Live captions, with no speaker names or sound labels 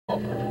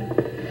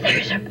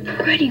There's a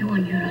pretty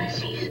one,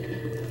 Ulysses.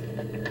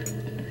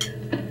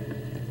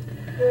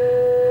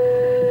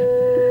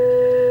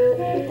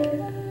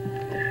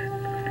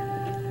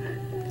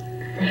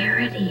 There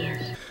it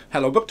is.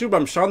 Hello BookTube,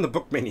 I'm Sean the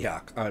Book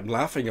Maniac. I'm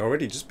laughing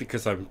already just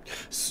because I'm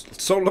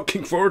so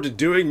looking forward to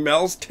doing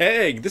Mel's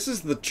tag. This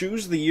is the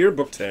Choose the Year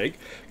book tag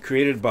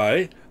created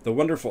by the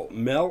wonderful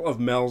Mel of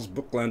Mel's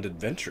Bookland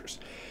Adventures.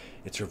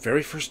 It's her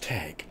very first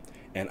tag,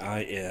 and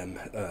I am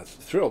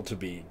thrilled to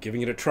be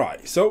giving it a try.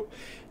 So,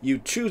 you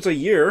choose a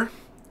year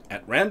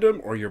at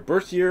random or your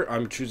birth year.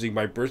 I'm choosing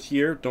my birth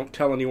year. Don't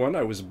tell anyone.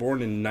 I was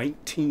born in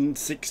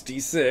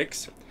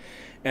 1966.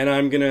 And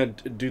I'm going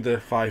to do the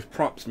 5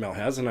 prompts Mel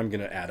has, and I'm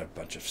going to add a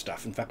bunch of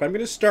stuff. In fact, I'm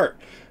going to start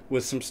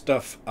with some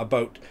stuff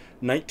about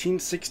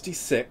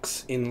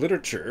 1966 in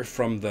literature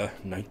from the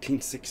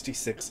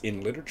 1966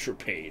 in literature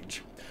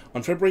page.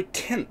 On February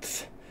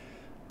 10th,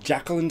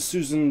 Jacqueline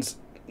Susan's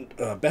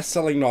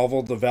best-selling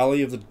novel, The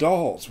Valley of the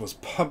Dolls, was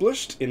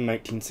published in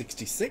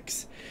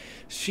 1966.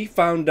 She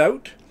found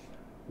out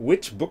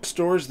which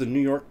bookstores the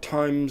New York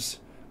Times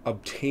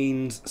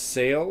obtains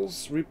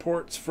sales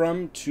reports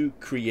from to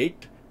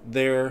create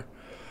their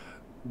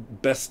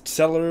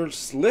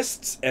bestsellers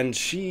lists, and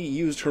she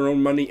used her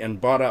own money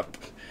and bought up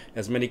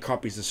as many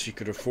copies as she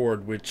could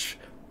afford, which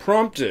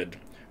prompted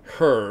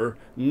her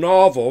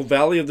novel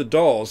Valley of the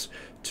Dolls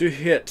to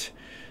hit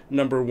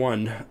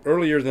 #1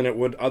 earlier than it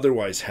would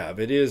otherwise have.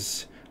 It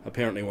is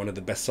apparently one of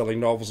the best-selling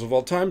novels of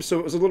all time, so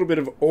it was a little bit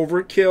of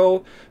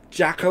overkill,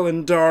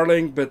 Jacqueline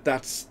darling, but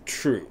that's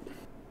true.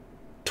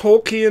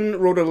 Tolkien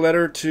wrote a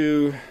letter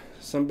to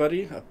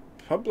somebody, a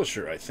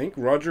publisher, I think,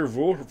 Roger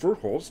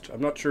Verhulst,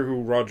 I'm not sure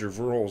who Roger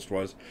Verhulst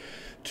was,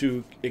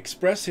 to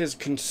express his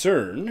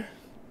concern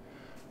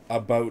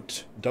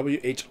about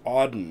W.H.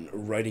 Auden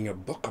writing a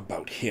book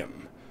about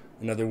him.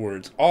 In other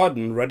words,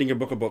 Auden writing a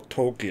book about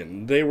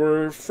Tolkien. They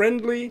were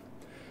friendly,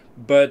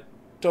 but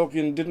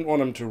Tolkien didn't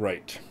want him to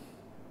write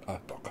a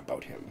book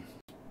about him.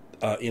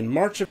 In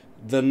March,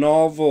 the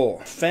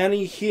novel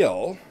Fanny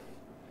Hill,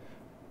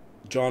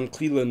 John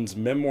Cleland's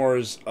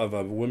Memoirs of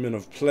a Woman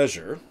of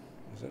Pleasure,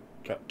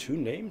 got 2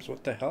 names?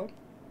 What the hell?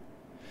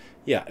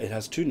 Yeah, it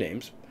has 2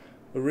 names.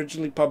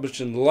 Originally published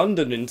in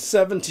London in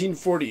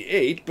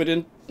 1748, but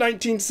in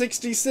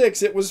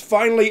 1966 it was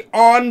finally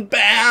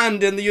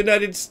on-banned in the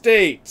United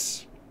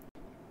States.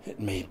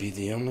 It may be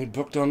the only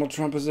book Donald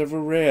Trump has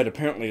ever read.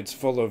 Apparently it's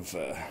full of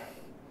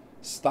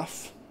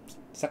stuff,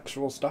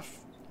 sexual stuff.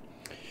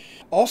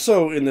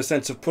 Also, in the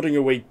sense of putting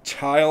away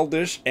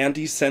childish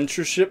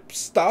anti-censorship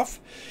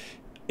stuff,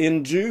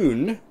 in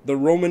June, the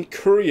Roman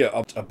Curia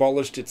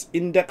abolished its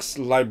Index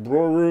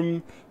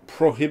Librorum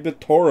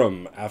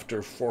Prohibitorum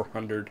after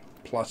 400+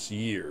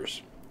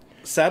 years.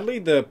 Sadly,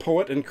 the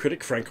poet and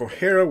critic Frank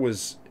O'Hara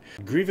was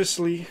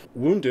grievously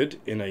wounded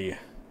in a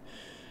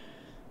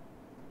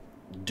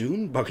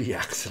dune buggy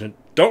accident.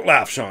 Don't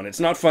laugh, Sean,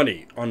 it's not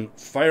funny. On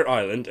Fire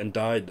Island, and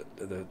died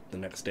the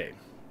next day,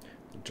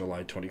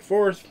 July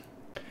 24th.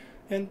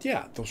 And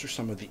yeah, those are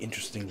some of the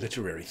interesting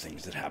literary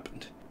things that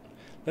happened.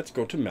 Let's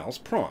go to Mel's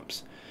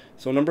prompts.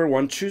 So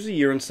 #1, choose a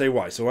year and say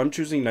why. So I'm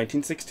choosing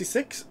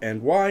 1966,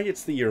 and why?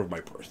 It's the year of my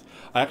birth.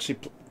 I actually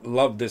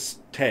love this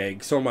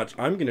tag so much,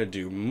 I'm going to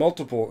do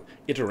multiple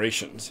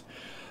iterations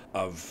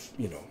of,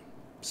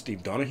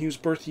 Steve Donahue's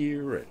birth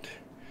year and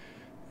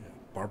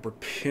Barbara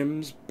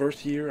Pym's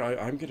birth year.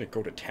 I'm going to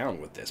go to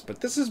town with this,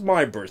 but this is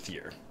my birth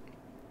year.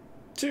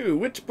 2,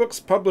 which books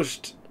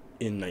published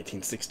in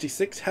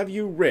 1966 have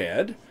you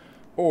read,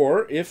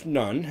 or if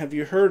none, have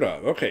you heard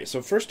of? Okay,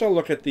 so first I'll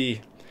look at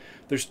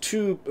there's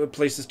 2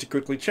 places to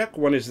quickly check.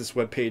 One is this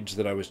webpage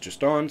that I was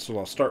just on, so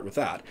I'll start with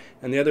that.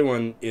 And the other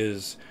one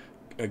is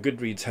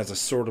Goodreads has a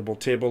sortable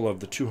table of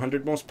the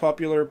 200 most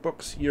popular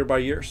books year by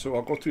year, so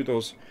I'll go through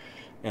those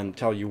and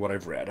tell you what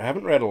I've read. I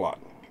haven't read a lot.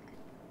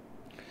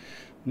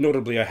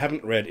 Notably, I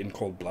haven't read In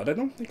Cold Blood. I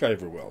don't think I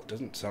ever will. It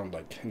doesn't sound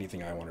like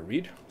anything I want to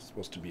read. It's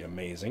supposed to be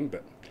amazing,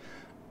 but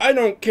I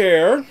don't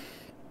care.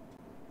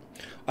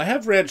 I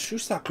have read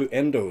Shusaku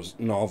Endo's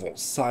novel,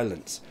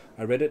 Silence.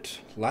 I read it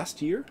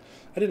last year.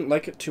 I didn't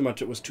like it too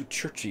much. It was too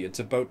churchy. It's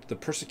about the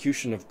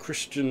persecution of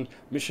Christian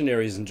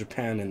missionaries in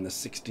Japan in the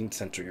 16th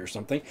century or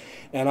something.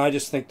 And I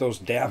just think those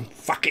damn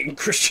fucking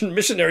Christian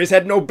missionaries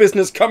had no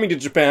business coming to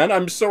Japan.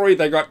 I'm sorry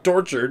they got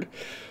tortured.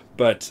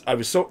 But I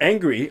was so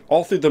angry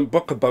all through the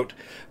book about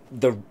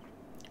the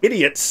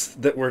idiots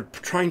that were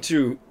trying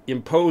to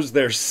impose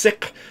their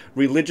sick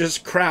religious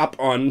crap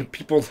on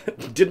people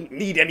that didn't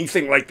need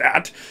anything like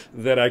that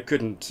I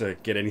couldn't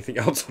get anything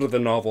else out of the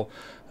novel.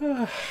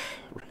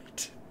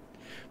 Right.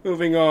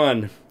 Moving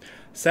on.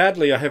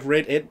 Sadly, I have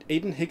read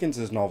Aidan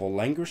Higgins' novel,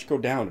 Languish Go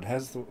Down. It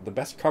has the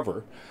best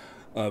cover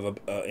of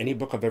any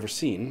book I've ever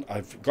seen.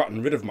 I've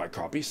gotten rid of my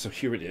copy, so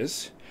here it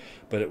is.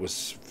 But it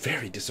was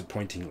very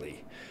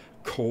disappointingly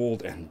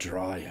cold and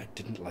dry. I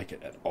didn't like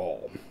it at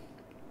all.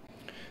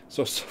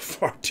 So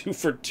far, 2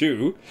 for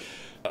 2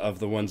 of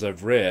the ones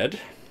I've read.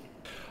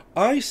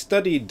 I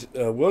studied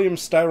William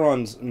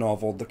Styron's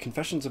novel, The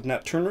Confessions of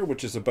Nat Turner,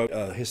 which is about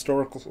a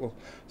historical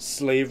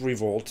slave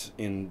revolt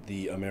in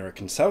the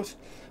American South,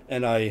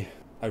 and I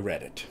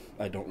read it.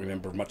 I don't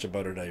remember much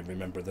about it. I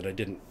remember that I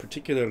didn't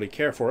particularly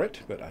care for it,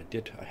 but I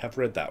have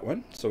read that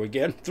one. So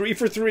again, 3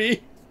 for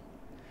 3.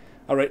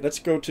 All right, let's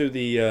go to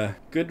the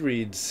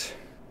Goodreads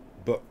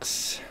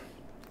books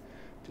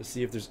to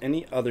see if there's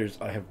any others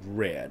I have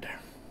read.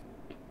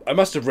 I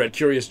must have read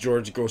Curious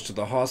George Goes to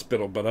the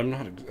Hospital, but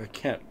I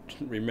can't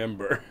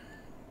remember.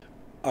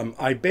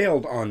 I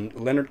bailed on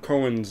Leonard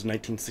Cohen's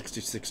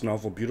 1966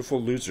 novel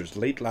Beautiful Losers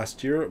late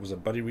last year. It was a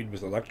buddy read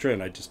with Electra,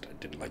 and I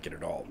didn't like it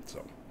at all.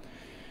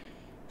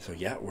 So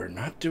yeah, we're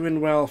not doing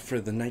well for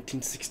the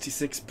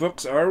 1966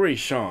 books, are we,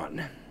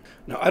 Sean?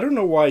 Now, I don't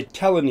know why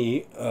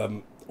Teleny,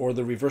 or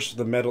The Reverse of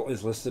the Medal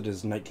is listed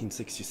as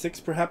 1966.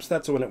 Perhaps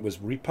that's when it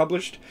was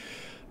republished.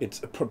 It's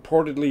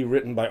purportedly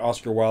written by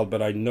Oscar Wilde,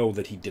 but I know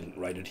that he didn't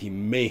write it. He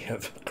may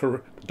have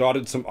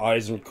dotted some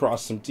I's and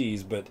crossed some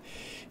T's, but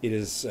it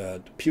is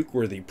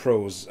puke-worthy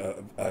prose,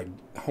 a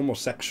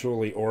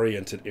homosexually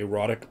oriented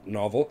erotic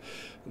novel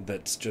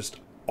that's just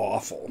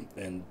awful.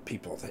 And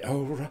people think,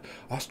 oh,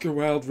 Oscar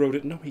Wilde wrote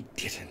it. No, he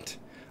didn't.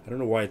 I don't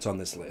know why it's on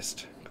this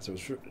list, because it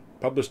was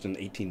published in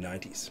the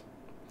 1890s.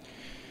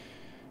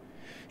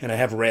 And I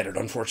have read it,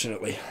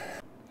 unfortunately.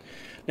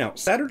 Now,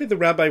 Saturday the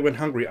Rabbi Went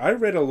Hungry. I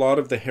read a lot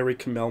of the Harry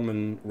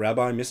Kamelman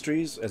Rabbi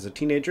mysteries as a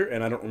teenager,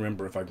 and I don't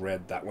remember if I'd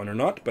read that one or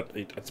not, but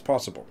it's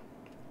possible.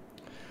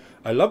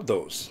 I loved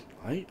those.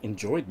 I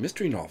enjoyed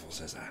mystery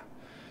novels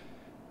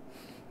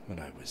when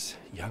I was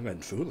young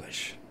and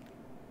foolish.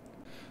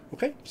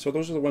 Okay, so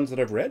those are the ones that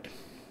I've read.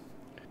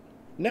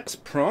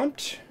 Next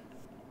prompt.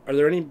 Are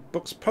there any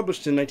books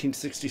published in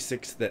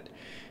 1966 that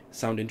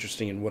sound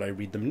interesting and would I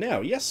read them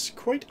now? Yes,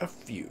 quite a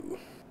few.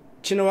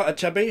 Chinua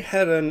Achebe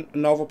had a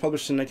novel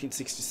published in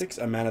 1966,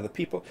 A Man of the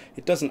People.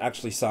 It doesn't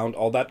actually sound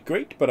all that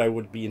great, but I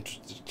would be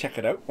interested to check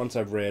it out once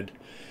I've read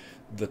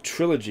the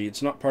trilogy.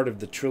 It's not part of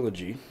the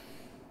trilogy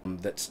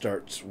that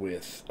starts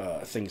with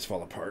Things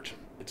Fall Apart.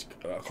 It's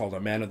called A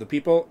Man of the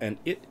People, and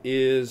it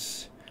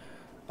is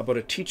about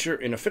a teacher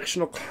in a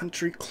fictional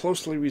country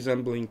closely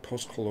resembling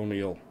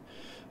post-colonial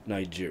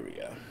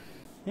Nigeria.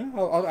 Yeah,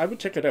 I would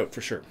check it out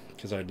for sure,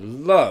 because I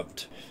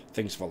loved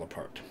Things Fall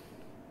Apart.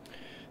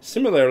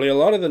 Similarly, a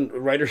lot of the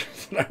writers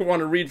that I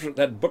want to read from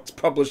that books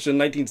published in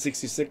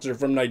 1966 are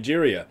from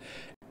Nigeria.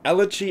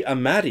 Elechi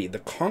Amadi, The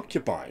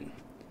Concubine,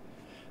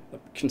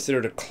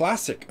 considered a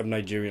classic of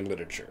Nigerian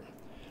literature.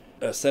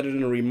 Set it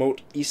in a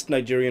remote East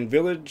Nigerian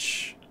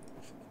village.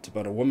 It's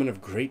about a woman of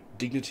great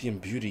dignity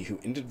and beauty who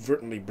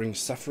inadvertently brings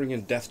suffering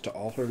and death to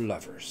all her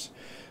lovers.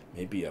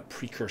 Maybe a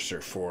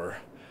precursor for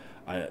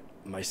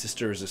My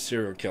Sister is a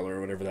Serial Killer,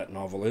 or whatever that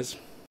novel is.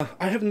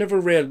 I have never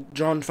read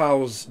John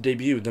Fowles'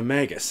 debut, The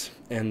Magus,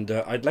 and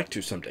I'd like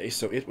to someday,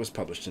 so it was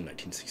published in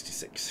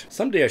 1966.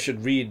 Someday I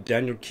should read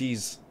Daniel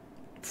Keyes'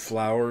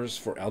 Flowers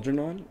for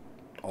Algernon,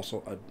 also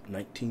a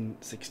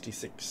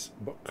 1966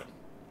 book.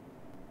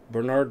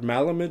 Bernard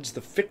Malamud's The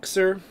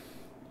Fixer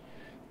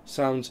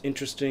sounds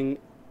interesting.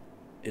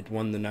 It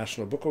won the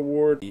National Book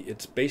Award.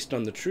 It's based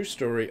on the true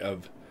story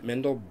of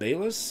Mendel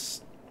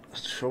Baylis'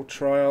 show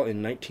trial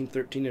in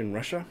 1913 in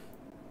Russia.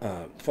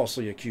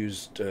 Falsely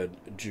accused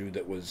Jew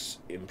that was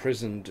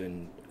imprisoned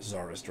in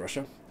Tsarist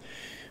Russia.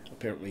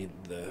 Apparently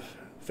the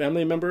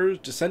family members,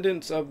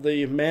 descendants of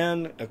the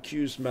man,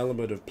 accused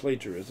Malamud of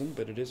plagiarism,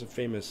 but it is a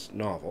famous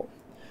novel.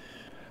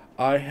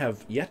 I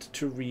have yet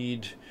to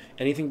read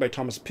anything by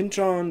Thomas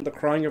Pynchon. The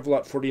Crying of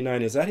Lot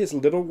 49, is that his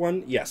little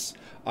one? Yes,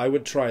 I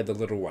would try the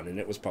little one, and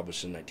it was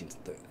published in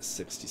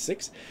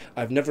 1966.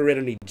 I've never read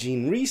any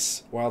Jean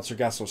Rhys. Wild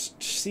Sargasso's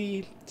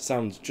Sea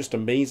sounds just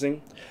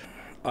amazing.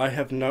 I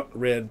have not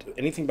read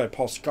anything by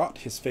Paul Scott,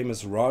 his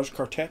famous Raj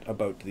Quartet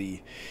about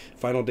the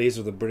final days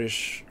of the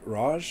British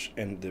Raj,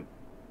 and the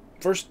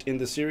first in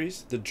the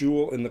series, The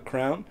Jewel in the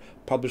Crown,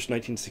 published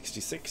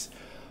 1966.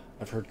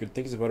 I've heard good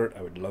things about it.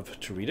 I would love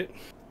to read it.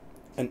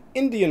 An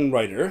Indian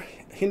writer,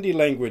 Hindi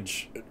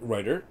language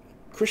writer,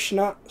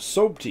 Krishna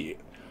Sobti,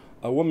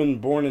 a woman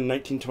born in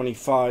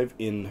 1925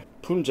 in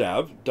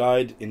Punjab,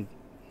 died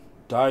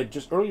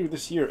just earlier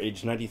this year,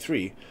 aged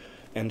 93,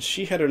 and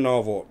she had a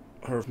novel,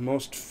 her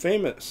most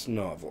famous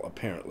novel,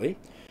 apparently,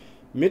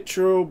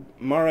 Mitro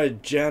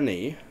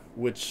Marajani,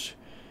 which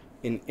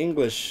in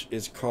English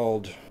is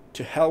called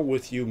To Hell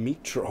With You,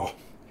 Mitro.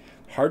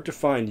 Hard to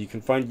find. You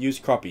can find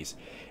used copies.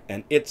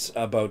 And it's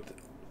about,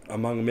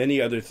 among many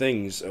other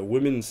things,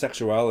 women's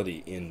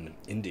sexuality in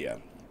India.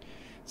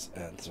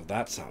 And so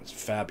that sounds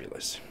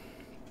fabulous.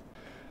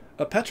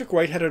 Patrick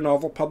White had a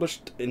novel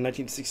published in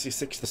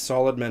 1966, The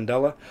Solid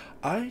Mandela.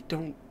 I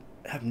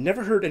have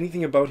never heard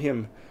anything about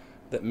him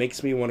that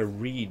makes me want to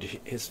read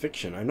his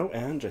fiction. I know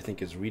Ange, I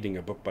think, is reading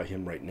a book by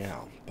him right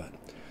now.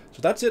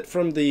 So that's it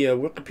from the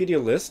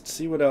Wikipedia list.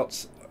 See what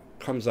else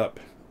comes up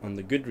on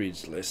the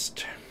Goodreads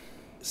list.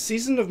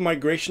 Season of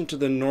Migration to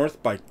the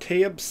North by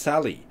Tayeb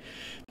Sally.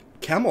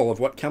 Camel of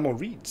What Camel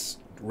Reads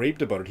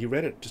raved about it. He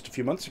read it just a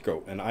few months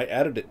ago, and I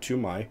added it to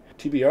my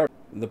TBR.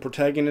 The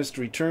protagonist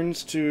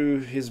returns to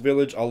his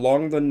village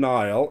along the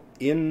Nile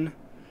in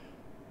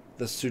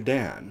the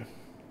Sudan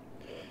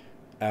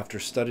after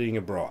studying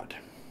abroad,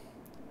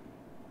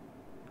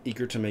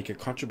 eager to make a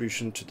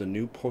contribution to the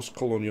new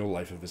post-colonial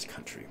life of his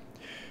country.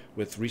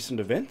 With recent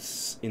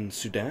events in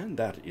Sudan,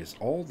 that is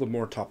all the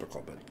more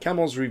topical, but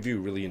Camel's review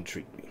really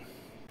intrigued me.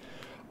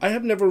 I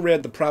have never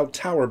read The Proud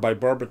Tower by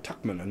Barbara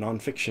Tuchman, a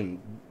nonfiction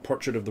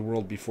portrait of the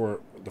world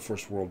before the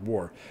First World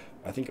War.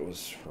 I think it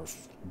was her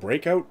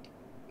breakout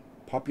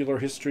popular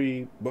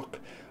history book.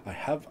 I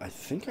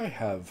think I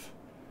have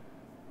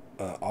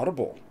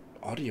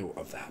audio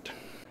of that.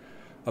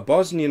 A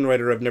Bosnian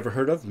writer I've never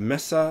heard of,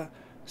 Mesa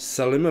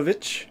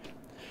Selimovic.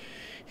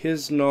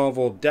 His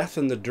novel Death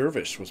and the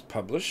Dervish was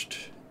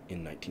published in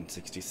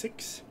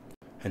 1966.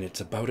 And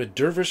it's about a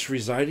dervish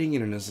residing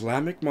in an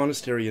Islamic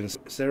monastery in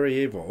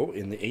Sarajevo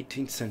in the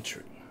 18th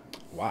century.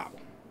 Wow.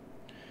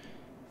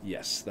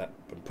 Yes,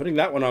 I'm putting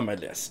that one on my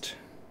list.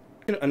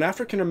 An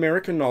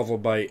African-American novel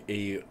by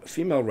a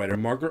female writer,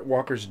 Margaret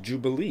Walker's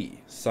Jubilee,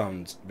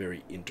 sounds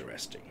very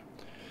interesting.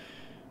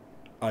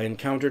 I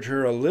encountered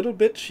her a little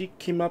bit. She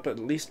came up at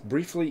least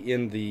briefly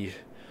in the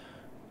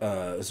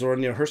Zora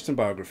Neale Hurston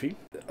biography.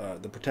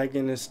 The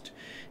protagonist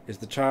is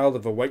the child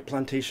of a white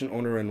plantation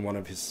owner and one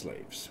of his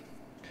slaves.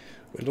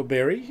 Wendell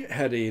Berry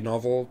had a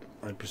novel,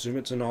 I presume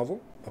it's a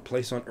novel, A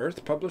Place on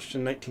Earth, published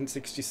in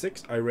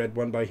 1966. I read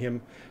one by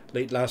him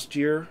late last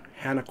year,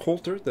 Hannah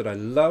Coulter, that I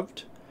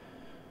loved,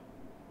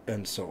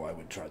 and so I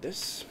would try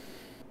this.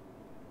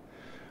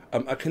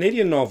 A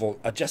Canadian novel,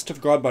 A Jest of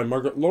God by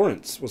Margaret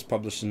Lawrence, was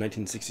published in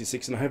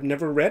 1966, and I have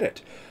never read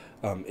it.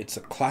 It's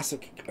a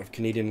classic of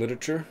Canadian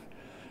literature,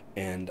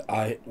 and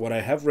what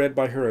I have read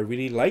by her I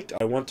really liked.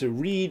 I want to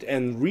read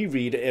and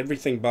reread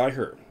everything by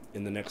her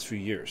in the next few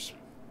years.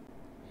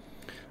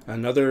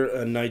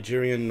 Another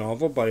Nigerian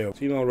novel by a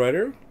female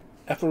writer,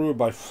 Eferu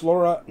by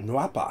Flora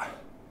Nwapa.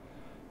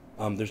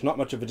 There's not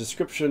much of a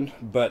description,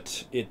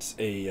 but it's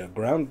a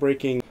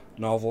groundbreaking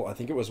novel. I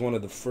think it was one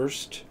of the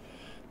first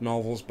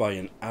novels by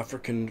an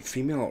African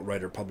female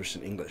writer published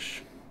in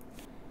English.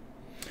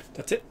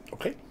 That's it.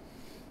 Okay.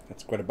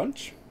 That's quite a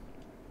bunch.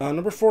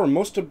 Number 4,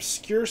 most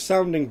obscure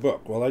sounding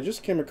book. Well, I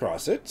just came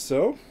across it,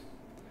 so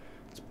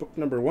it's book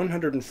number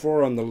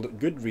 104 on the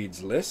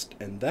Goodreads list,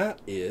 and that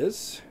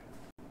is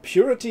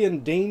Purity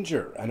and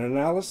Danger, an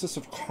analysis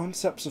of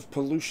concepts of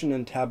pollution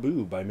and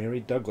taboo by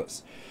Mary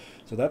Douglas.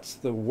 So that's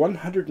the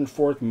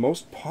 104th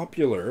most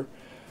popular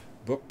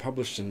book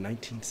published in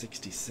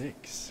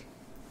 1966.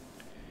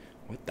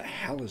 What the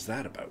hell is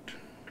that about?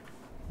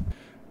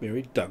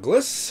 Mary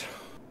Douglas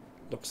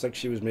looks like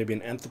she was maybe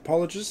an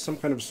anthropologist, some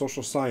kind of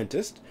social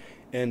scientist,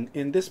 and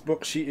in this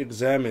book she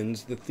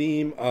examines the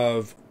theme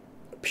of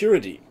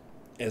purity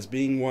as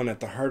being one at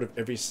the heart of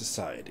every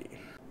society.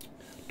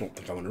 Don't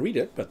think I want to read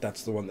it, but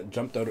that's the one that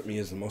jumped out at me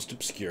as the most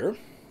obscure.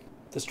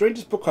 The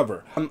Strangest book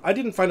cover. I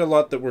didn't find a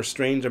lot that were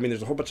strange. I mean,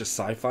 there's a whole bunch of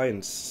sci-fi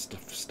and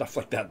stuff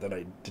like that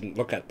I didn't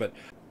look at, but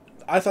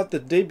I thought the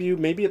debut,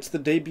 maybe it's the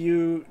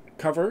debut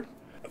cover,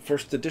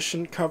 first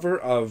edition cover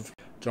of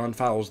John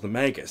Fowles' The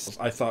Magus,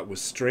 I thought was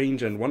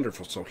strange and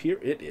wonderful, so here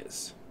it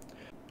is.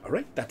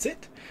 Alright, that's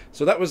it.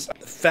 So that was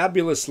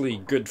fabulously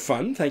good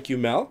fun. Thank you,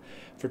 Mel,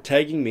 for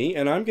tagging me,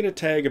 and I'm going to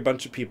tag a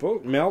bunch of people.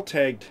 Mel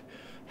tagged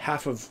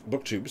half of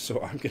BookTube,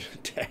 so I'm going to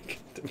tag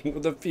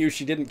the few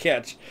she didn't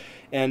catch.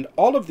 And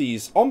all of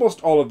these,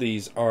 almost all of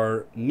these,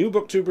 are new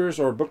BookTubers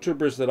or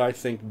BookTubers that I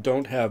think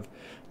don't have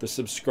the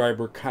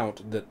subscriber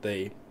count that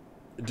they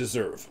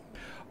deserve.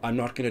 I'm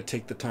not going to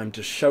take the time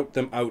to shout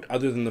them out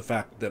other than the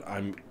fact that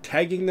I'm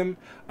tagging them,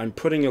 I'm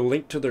putting a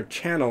link to their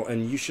channel,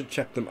 and you should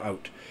check them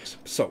out.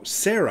 So,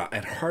 Sarah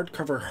at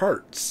Hardcover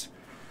Hearts.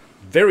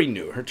 Very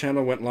new. Her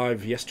channel went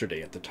live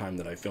yesterday at the time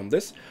that I filmed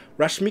this.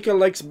 Rashmika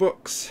Likes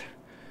Books.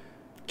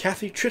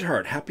 Kathy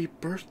Trithart, happy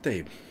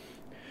birthday.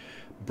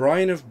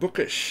 Brian of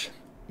Bookish.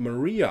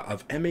 Maria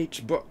of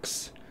MH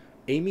Books.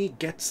 Amy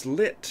Gets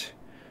Lit.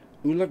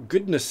 Ulla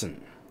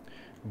Goodnesson.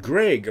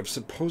 Greg of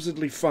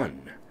Supposedly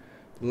Fun.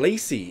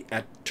 Lacey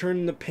at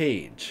Turn the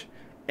Page.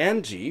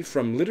 Angie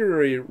from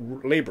Literary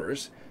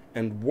Labors.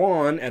 And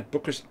Juan at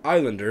Bookish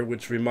Islander,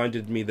 which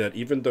reminded me that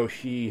even though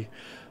he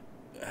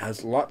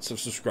has lots of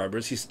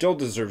subscribers, he still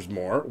deserves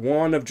more.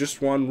 Juan of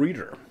Just One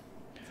Reader.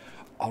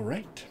 All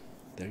right,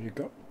 there you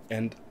go.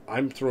 And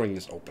I'm throwing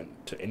this open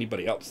to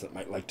anybody else that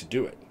might like to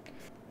do it.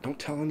 Don't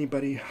tell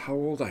anybody how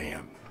old I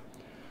am.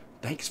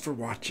 Thanks for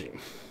watching.